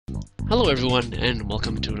Hello everyone, and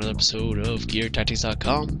welcome to another episode of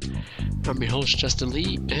GearTactics.com. I'm your host Justin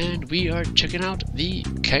Lee, and we are checking out the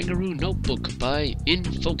Kangaroo Notebook by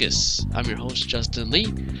InFocus. I'm your host Justin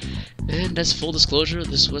Lee, and as full disclosure,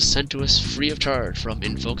 this was sent to us free of charge from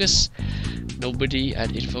InFocus. Nobody at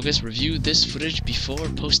InFocus reviewed this footage before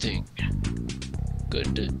posting.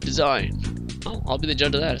 Good design. Well, I'll be the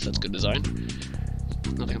judge of that if that's good design.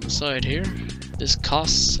 Nothing on the side here.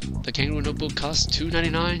 The Kangaroo Notebook costs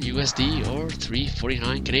 $2.99 USD or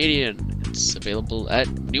 $3.49 Canadian. It's available at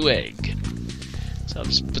Newegg. So I'll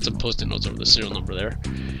just put some post-it notes over the serial number there.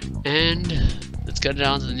 And let's get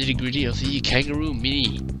down to the nitty-gritty of the Kangaroo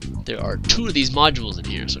Mini. There are two of these modules in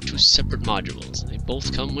here, so two separate modules. They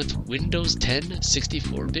both come with Windows 10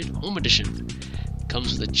 64-bit Home Edition.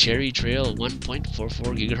 Comes with a Cherry Trail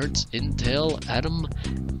 1.44 GHz Intel Atom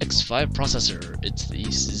X5 processor. It's the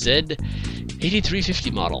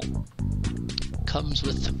Z8350 model. Comes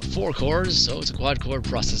with 4 cores, so it's a quad-core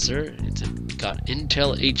processor. It's got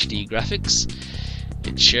Intel HD graphics.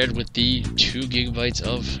 It's shared with the 2 GB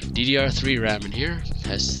of DDR3 RAM in here. It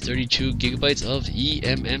has 32 GB of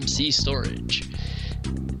eMMC storage.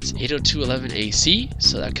 It's 802.11ac,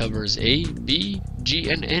 so that covers A, B, G,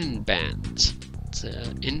 and N bands. It's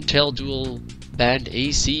an Intel dual band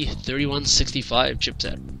AC3165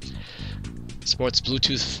 chipset. Supports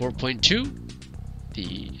Bluetooth 4.2.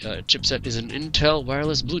 The chipset is an Intel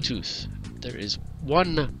wireless Bluetooth. There is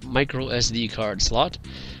one micro SD card slot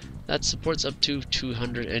that supports up to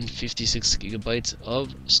 256 GB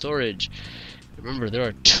of storage. Remember, there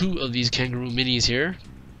are two of these Kangaroo Minis here.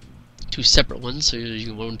 Two separate ones, so you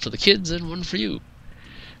can one for the kids and one for you.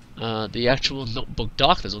 The actual notebook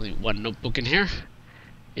dock, there's only one notebook in here.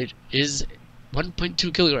 It is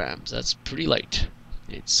 1.2 kilograms. That's pretty light.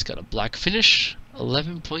 It's got a black finish,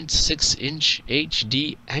 11.6-inch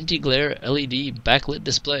HD anti-glare LED backlit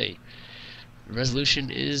display. The resolution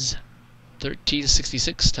is 1366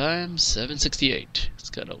 x 768. It's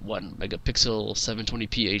got a 1 megapixel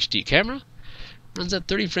 720p HD camera. Runs at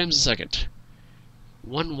 30 frames a second.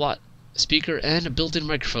 1 watt speaker and a built-in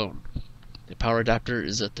microphone. The power adapter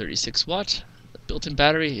is a 36 watt. The built-in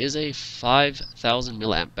battery is a 5000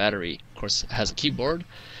 milliamp battery. Of course, it has a keyboard,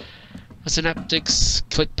 a Synaptics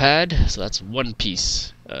click pad, so that's one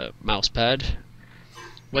piece mouse pad,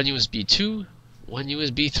 one USB 2, one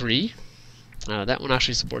USB 3. That one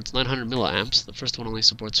actually supports 900 milliamps. The first one only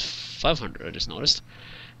supports 500, I just noticed.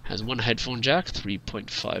 Has one headphone jack,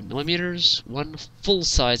 3.5 millimeters, one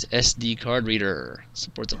full-size SD card reader.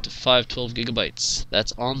 Supports up to 512 gigabytes.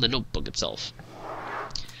 That's on the notebook itself.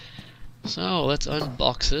 So let's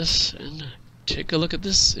unbox this and take a look at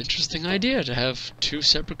this interesting idea to have two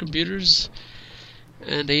separate computers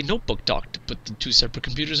and a notebook dock to put the two separate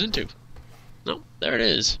computers into. No, there it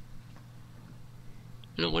is.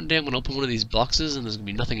 You know, one day I'm going to open one of these boxes and there's going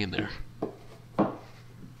to be nothing in there.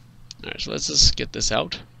 Alright, so let's just get this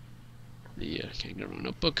out. The Kangaroo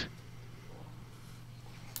Notebook.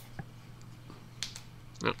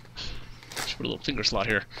 Oh, just put a little finger slot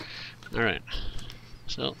here. Alright,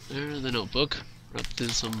 so there's the notebook. Wrapped in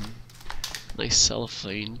some nice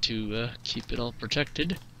cellophane to keep it all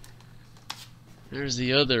protected. There's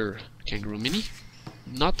the other Kangaroo Mini.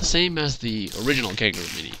 Not the same as the original Kangaroo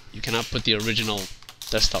Mini. You cannot put the original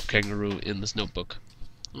desktop Kangaroo in this notebook.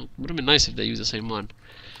 Well, would have been nice if they used the same one.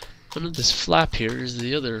 Under this flap here is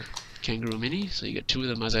the other Kangaroo Mini, so you get two of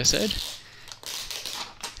them, as I said.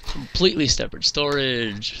 Completely separate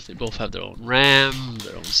storage. They both have their own RAM,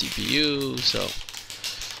 their own CPU, so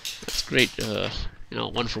that's great. You know,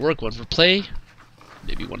 one for work, one for play.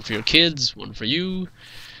 Maybe one for your kids, one for you.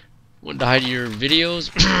 One to hide your videos,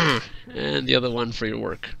 and the other one for your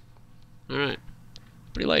work. Alright,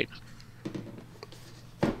 pretty light.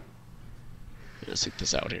 Let's take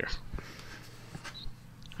this out here.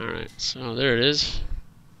 Alright, so there it is.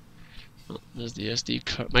 Oh, there's the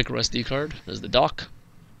micro SD card. There's the dock.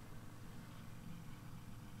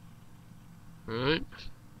 Alright.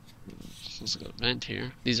 Let's go vent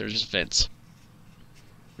here. These are just vents.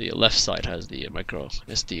 The left side has the micro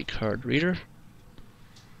SD card reader.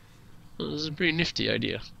 Oh, this is a pretty nifty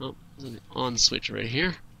idea. Oh, there's an on switch right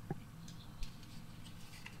here.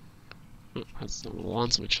 Oh, that's a little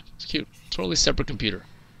on switch. It's cute. Totally separate computer.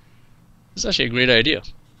 This is actually a great idea.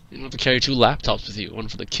 You don't have to carry two laptops with you, one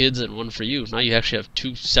for the kids and one for you. Now you actually have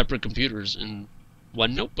two separate computers in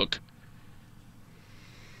one notebook.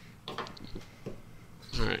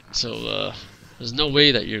 Alright, so there's no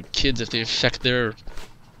way that your kids, if they infect their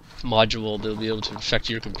module, they'll be able to infect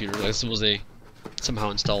your computer. Like suppose they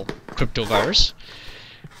somehow install crypto virus.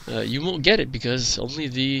 You won't get it because only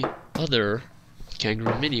the other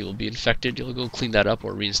Kangaroo Mini will be infected. You'll go clean that up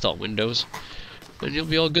or reinstall Windows, and you'll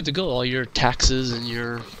be all good to go. All your taxes and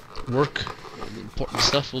your work and important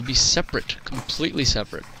stuff will be separate, completely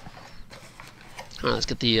separate. Alright, let's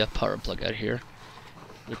get the power plug out of here,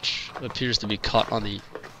 which appears to be caught on the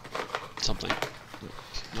something.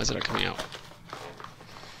 Why is it not coming out?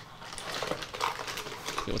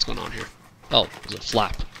 Okay, what's going on here? Oh, there's a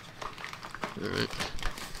flap. Alright,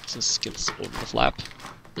 so let's get this over the flap.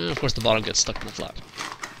 And of course the bottom gets stuck in the flap.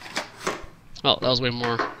 Well, that was way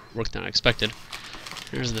more work than I expected.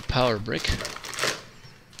 Here's the power brick.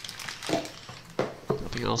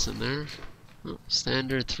 Nothing else in there. Oh,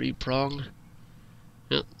 standard 3-prong.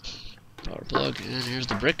 Yep. Power plug, and here's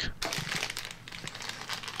the brick.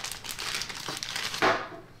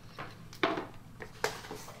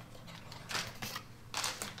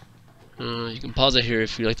 You can pause it here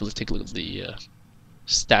if you'd like to take a look at the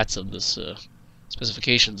stats of this,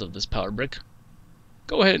 specifications of this power brick.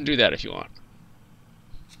 Go ahead and do that if you want.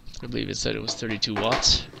 I believe it said it was 32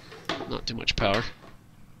 watts. Not too much power.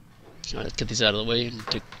 Alright, let's get these out of the way and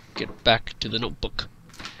to get back to the notebook.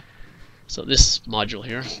 So this module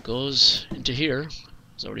here goes into here.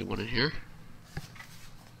 There's already one in here.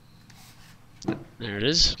 There it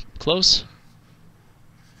is. Close.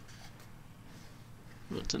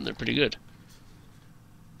 Well, it's in there pretty good.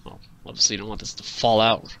 Well, obviously you don't want this to fall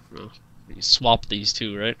out. You swap these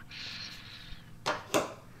two, right?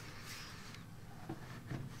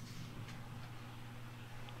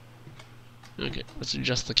 Okay, let's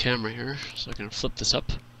adjust the camera here so I can flip this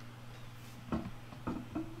up.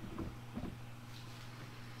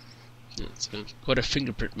 Yeah, it's quite a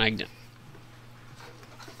fingerprint magnet.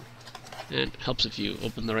 And it helps if you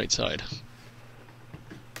open the right side.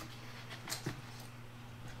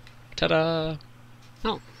 Ta-da!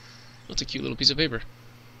 Oh, that's a cute little piece of paper.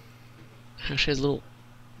 It actually has little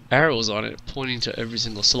arrows on it pointing to every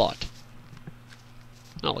single slot.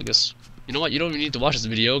 Oh, I guess, you know what, you don't even need to watch this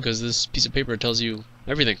video because this piece of paper tells you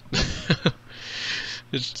everything.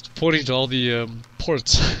 It's pointing to all the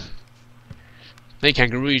ports. Hey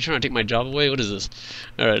Kangaroo, you trying to take my job away? What is this?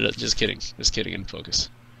 Alright, just kidding. Just kidding, InFocus.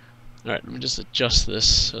 Alright, let me just adjust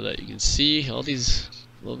this so that you can see all these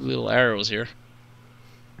little arrows here.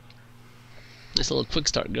 Nice little quick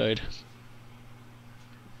start guide.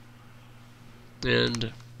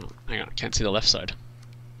 And, oh, hang on, I can't see the left side.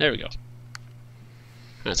 There we go.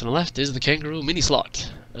 Alright, so on the left is the Kangaroo Mini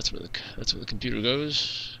slot. That's where the computer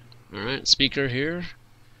goes. Alright, speaker here.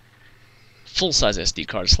 Full-size SD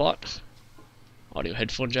card slot. Audio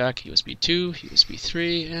headphone jack, USB 2, USB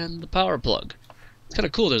 3, and the power plug. It's kind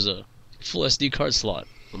of cool, there's a full SD card slot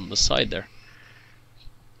on the side there.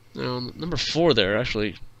 Now, number 4 there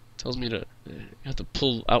actually tells me to you have to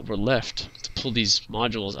pull outward left to pull these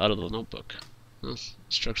modules out of the notebook. Well,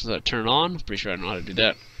 instructions how to turn on, pretty sure I know how to do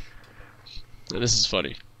that. And this is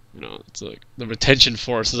funny, you know, it's like the retention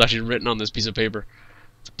force is actually written on this piece of paper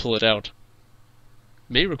to pull it out.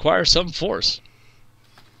 May require some force.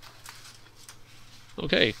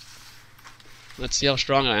 Okay, let's see how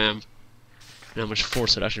strong I am and how much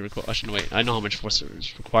force it actually requires. Actually, no, wait, I know how much force it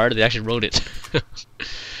is required. They actually wrote it.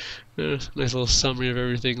 Nice little summary of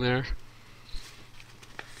everything there.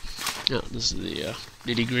 Yeah, this is the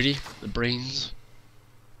nitty-gritty, the brains.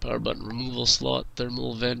 Power button removal slot,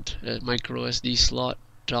 thermal vent, micro SD slot,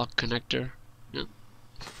 dock connector. Yeah.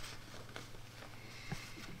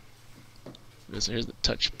 And so here's the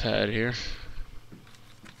touchpad here.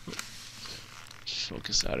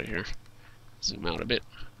 Focus out of here. Zoom out a bit.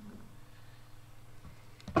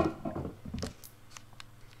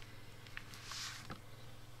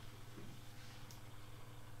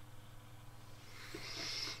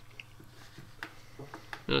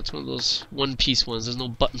 It's one of those one-piece ones. There's no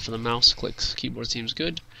button for the mouse clicks. Keyboard seems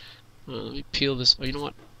good. Let me peel this. Oh, you know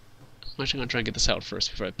what? I'm actually going to try and get this out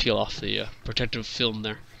first before I peel off the protective film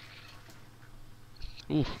there.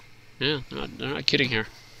 Ooh. Yeah, they're not kidding here.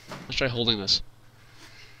 Let's try holding this.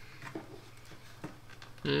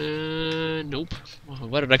 Nope.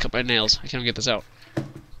 Why did I cut my nails? I can't get this out.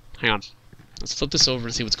 Hang on. Let's flip this over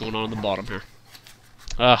and see what's going on the bottom here.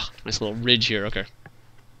 Ah, nice little ridge here. Okay.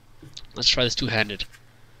 Let's try this two-handed.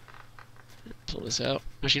 Pull this out.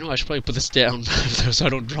 Actually, you know, I should probably put this down so I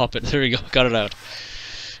don't drop it. There we go. Got it out.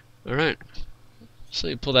 Alright. So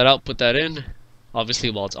you pull that out, put that in.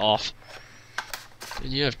 Obviously, while it's off.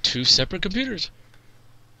 And you have 2 separate computers.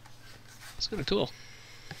 That's kind of cool.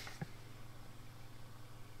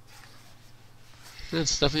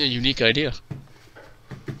 That's definitely a unique idea.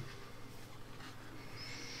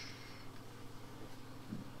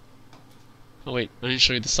 Oh wait, I didn't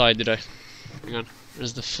show you the side, did I? Hang on.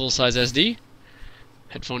 There's the full-size SD.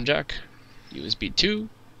 Headphone jack. USB 2,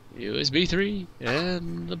 USB 3,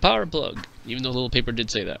 and the power plug. Even though the little paper did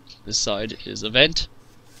say that. This side is a vent.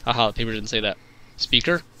 Haha, the paper didn't say that.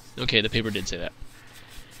 Speaker? Okay, the paper did say that.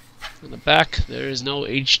 On the back, there is no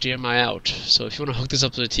HDMI out. So if you want to hook this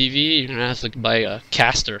up to the TV, you're going to have to buy a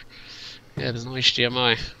caster. Yeah, there's no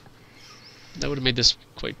HDMI. That would have made this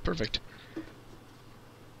quite perfect.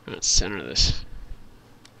 Let's center this.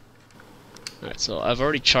 Alright, so I've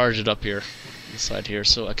already charged it up here, inside here,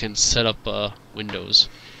 so I can set up Windows.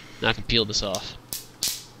 Now I can peel this off.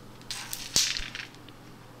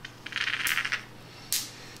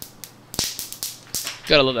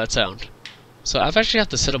 Gotta love that sound. So I've actually have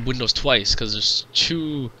to set up Windows twice, because there's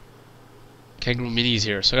two Kangaroo Minis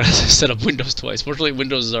here, so I gotta set up Windows twice. Fortunately,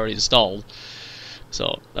 Windows is already installed,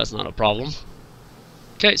 so that's not a problem.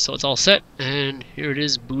 Okay, so it's all set, and here it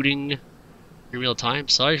is booting in real time.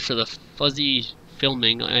 Sorry for the fuzzy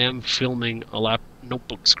filming. I am filming a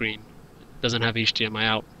notebook screen. It doesn't have HDMI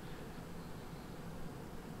out.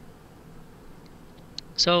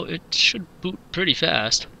 So it should boot pretty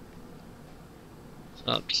fast.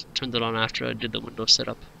 So I just turned it on after I did the Windows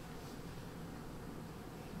setup.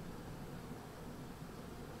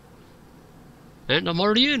 And I'm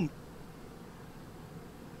already in.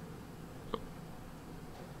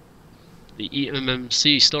 The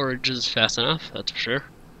eMMC storage is fast enough, that's for sure.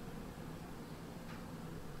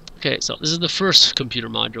 Okay, so this is the first computer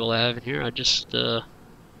module I have in here. I just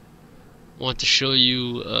want to show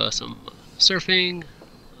you some surfing,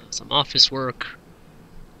 some office work.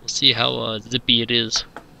 We'll see how zippy it is.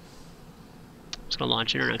 I'm just gonna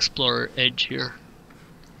launch Internet Explorer Edge here.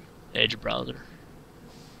 Edge browser.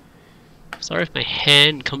 Sorry if my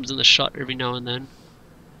hand comes in the shot every now and then,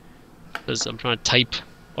 because I'm trying to type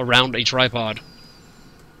around a tripod.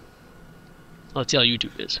 Let's see how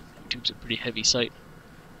YouTube is. YouTube's a pretty heavy site.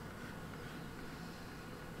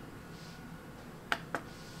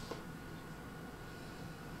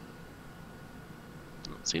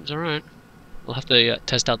 Seems alright. We'll have to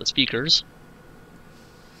test out the speakers.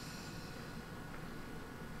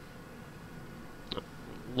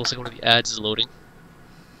 Looks like one of the ads is loading.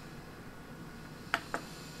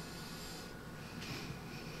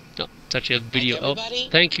 Oh, it's actually a video. Oh,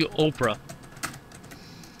 thank you, Oprah.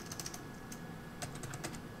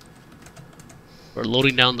 We're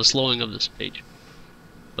loading down the slowing of this page.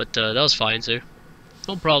 But that was fine, so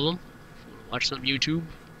no problem. Watch some YouTube.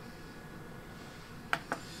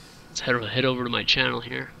 Let's head over to my channel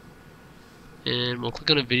here, and we'll click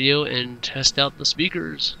on a video and test out the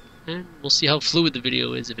speakers, and we'll see how fluid the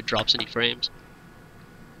video is, if it drops any frames.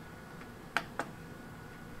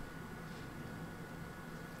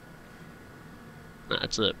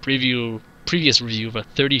 That's a previous review of a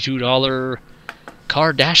 $32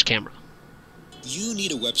 car dash camera. You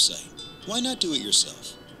need a website. Why not do it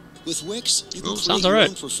yourself? With Wix, you can create your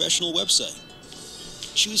own professional website.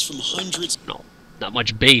 Choose from hundreds. No, not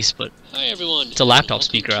much bass, but hi everyone. It's a laptop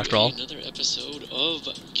speaker after all. Another episode of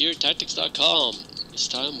GearTactics.com. This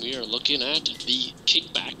time we are looking at the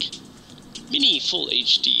Kickback Mini Full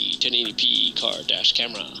HD 1080p car dash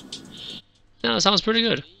camera. Yeah, that sounds pretty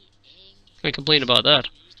good. Can't complain about that.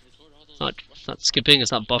 It's not skipping,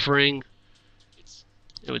 it's not buffering.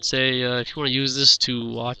 I would say if you want to use this to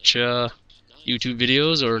watch YouTube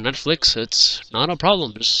videos or Netflix, it's not a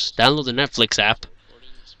problem. Just download the Netflix app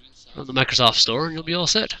from the Microsoft Store and you'll be all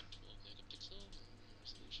set.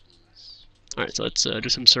 Alright, so let's do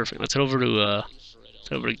some surfing. Let's head over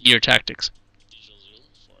to Gear Tactics.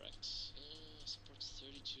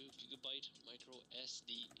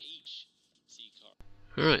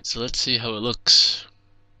 Alright, so let's see how it looks.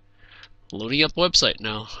 Loading up website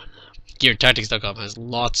now. GearTactics.com has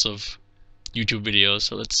lots of YouTube videos,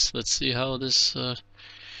 so let's see how this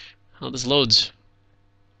loads.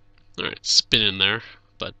 Alright, spin in there,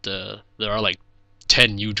 but there are like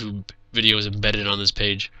 10 YouTube videos embedded on this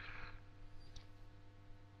page.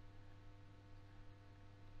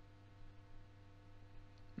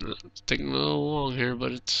 It's taking a little long here,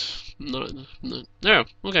 but it's not there.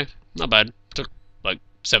 Okay, not bad. Took like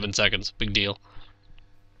 7 seconds. Big deal.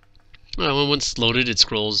 Once loaded, it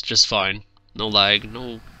scrolls just fine. No lag,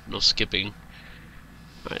 no skipping.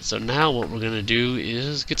 Alright, so now what we're gonna do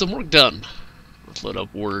is get some work done. Let's load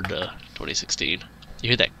up Word 2016. You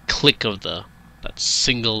hear that click of that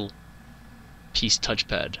single piece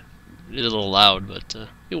touchpad. It is a little loud, but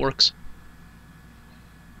it works.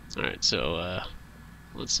 Alright, so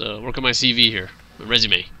let's work on my CV here, my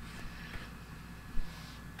resume.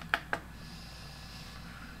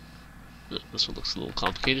 This one looks a little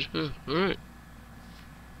complicated. Alright.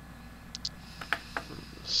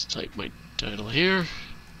 Let's type my title here.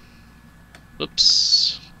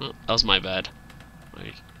 Oops. Oh, that was my bad.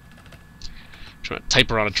 I'm trying to type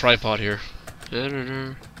her on a tripod here.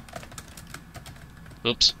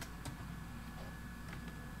 Oops.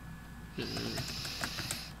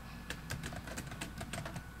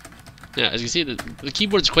 Yeah, as you see, the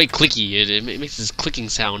keyboard's quite clicky. It makes this clicking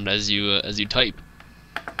sound as you type.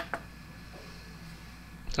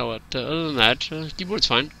 So other than that, keyboard's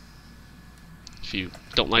fine. If you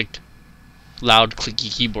don't like loud,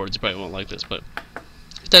 clicky keyboards, you probably won't like this, but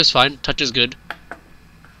type's fine. Touch is good.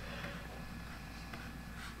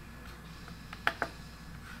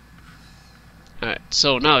 Alright,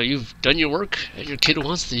 so now you've done your work, and your kid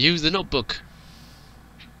wants to use the notebook.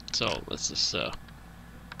 So let's just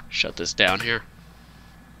shut this down here.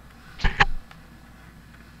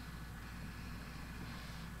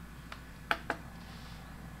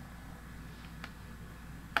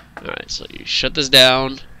 Alright, so you shut this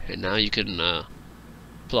down, and now you can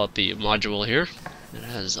pull out the module here. It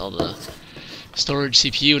has all the storage,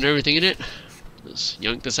 CPU, and everything in it. Just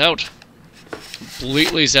yank this out.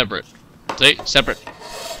 Completely separate. See? Separate.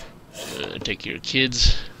 Take your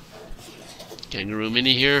kids' Kangaroo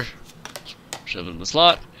Mini here, shove it in the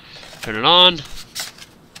slot, turn it on,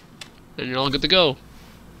 and you're all good to go.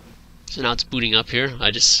 So now it's booting up here. I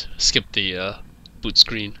just skipped the boot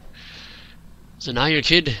screen. So now your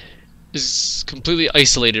kid is completely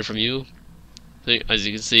isolated from you. As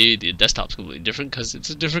you can see, the desktop's completely different because it's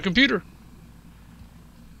a different computer.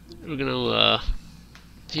 We're gonna,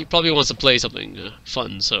 he probably wants to play something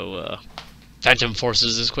fun, so Phantom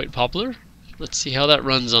Forces is quite popular. Let's see how that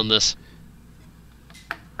runs on this.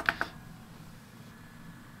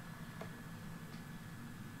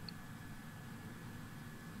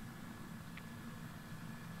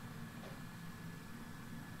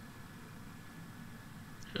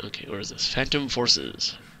 Okay, where is this? Phantom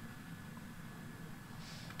Forces.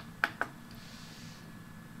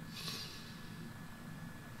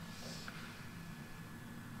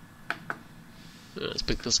 Let's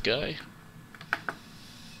pick this guy.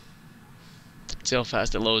 See how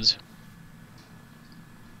fast it loads.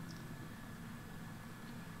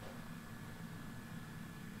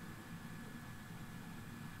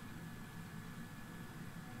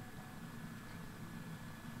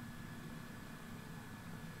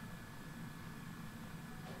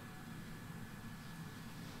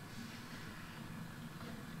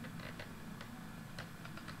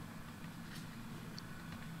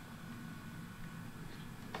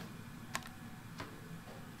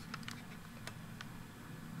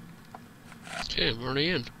 Okay, I'm already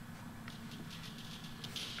in.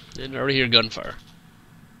 And I already hear gunfire.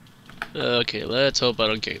 Okay, let's hope I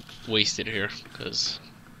don't get wasted here, because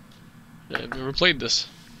I've never played this.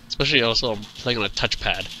 Especially also I'm playing on a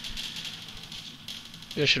touchpad.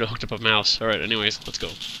 Maybe I should have hooked up a mouse. Alright, anyways, let's go.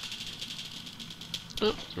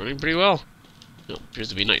 Oh, it's running pretty well. No, appears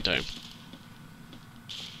to be nighttime.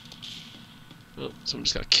 Oh, someone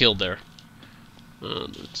just got killed there.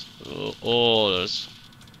 Oh, there's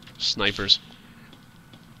snipers.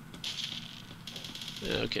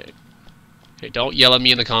 Okay. Hey, don't yell at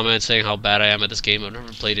me in the comments saying how bad I am at this game. I've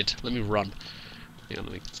never played it. Let me run. Hang on,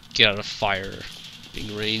 let me get out of fire.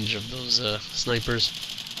 Being range of those snipers.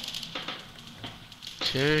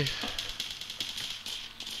 Okay.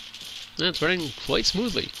 That's running quite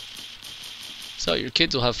smoothly. So your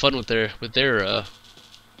kids will have fun with their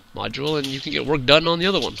module, and you can get work done on the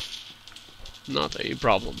other one. Not a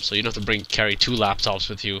problem. So you don't have to carry 2 laptops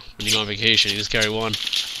with you when you go on vacation. You just carry one.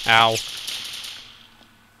 Ow.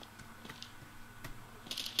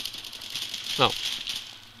 Oh.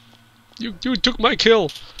 You took my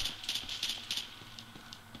kill.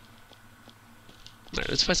 Alright,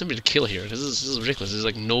 let's find somebody to kill here. This is ridiculous. There's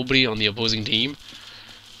like nobody on the opposing team.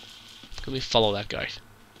 Let me follow that guy.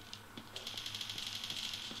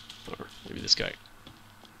 Or maybe this guy.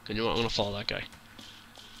 And you know what? I'm gonna follow that guy.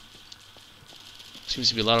 Seems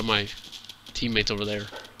to be a lot of my teammates over there.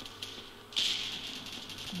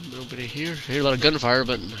 Nobody here. I hear a lot of gunfire,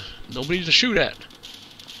 but nobody to shoot at.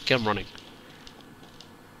 Okay, I'm running.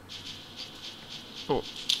 Oh,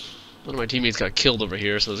 one of my teammates got killed over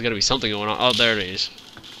here, so there's gotta be something going on. Oh, there it is.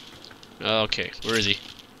 Okay, where is he?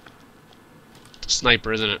 It's a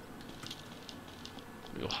sniper, isn't it?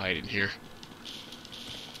 Let me go hide in here.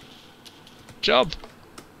 Jump!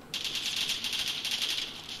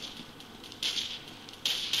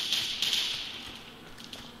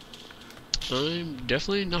 I'm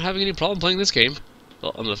definitely not having any problem playing this game.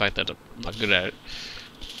 Well, other than the fact that I'm not good at it.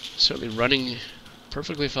 Certainly running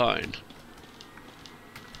perfectly fine.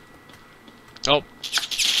 Oh.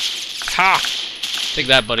 Ha! Take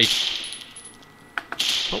that, buddy.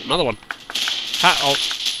 Oh, another one. Ha! Oh.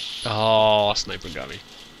 Oh, sniper got me.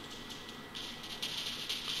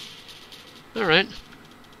 Alright.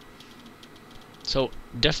 So,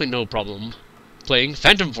 definitely no problem playing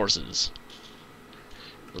Phantom Forces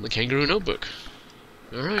on the Kangaroo Notebook.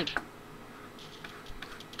 Alright.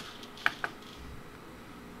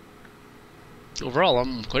 Overall,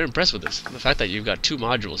 I'm quite impressed with this. The fact that you've got two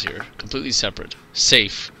modules here, completely separate,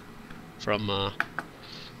 safe from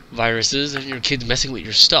viruses and your kids messing with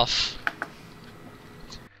your stuff.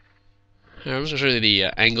 Here, I'm just going to show you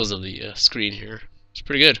the angles of the screen here. It's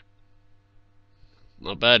pretty good.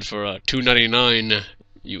 Not bad for $2.99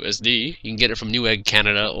 USD. You can get it from Newegg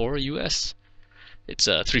Canada or US. It's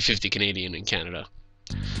 $3.50 Canadian in Canada.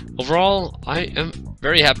 Overall, I am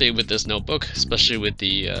very happy with this notebook, especially with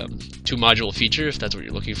the two module feature, if that's what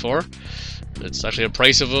you're looking for. It's actually the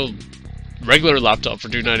price of a regular laptop for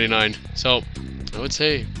 $2.99, so I would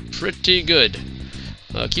say pretty good.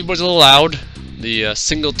 Keyboard's a little loud. The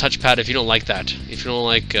single touchpad, if you don't like that, if you don't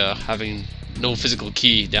like having no physical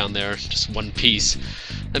key down there, just one piece,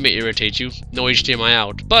 that may irritate you. No HDMI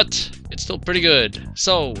out, but it's still pretty good.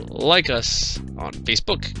 So, like us on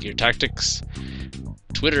Facebook, Gear Tactics.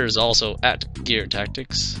 Twitter is also at Gear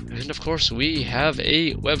Tactics. And of course, we have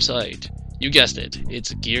a website. You guessed it,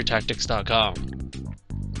 it's geartactics.com.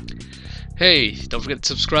 Hey, don't forget to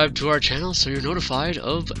subscribe to our channel so you're notified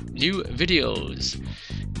of new videos.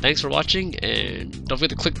 Thanks for watching, and don't forget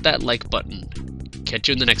to click that like button. Catch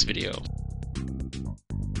you in the next video.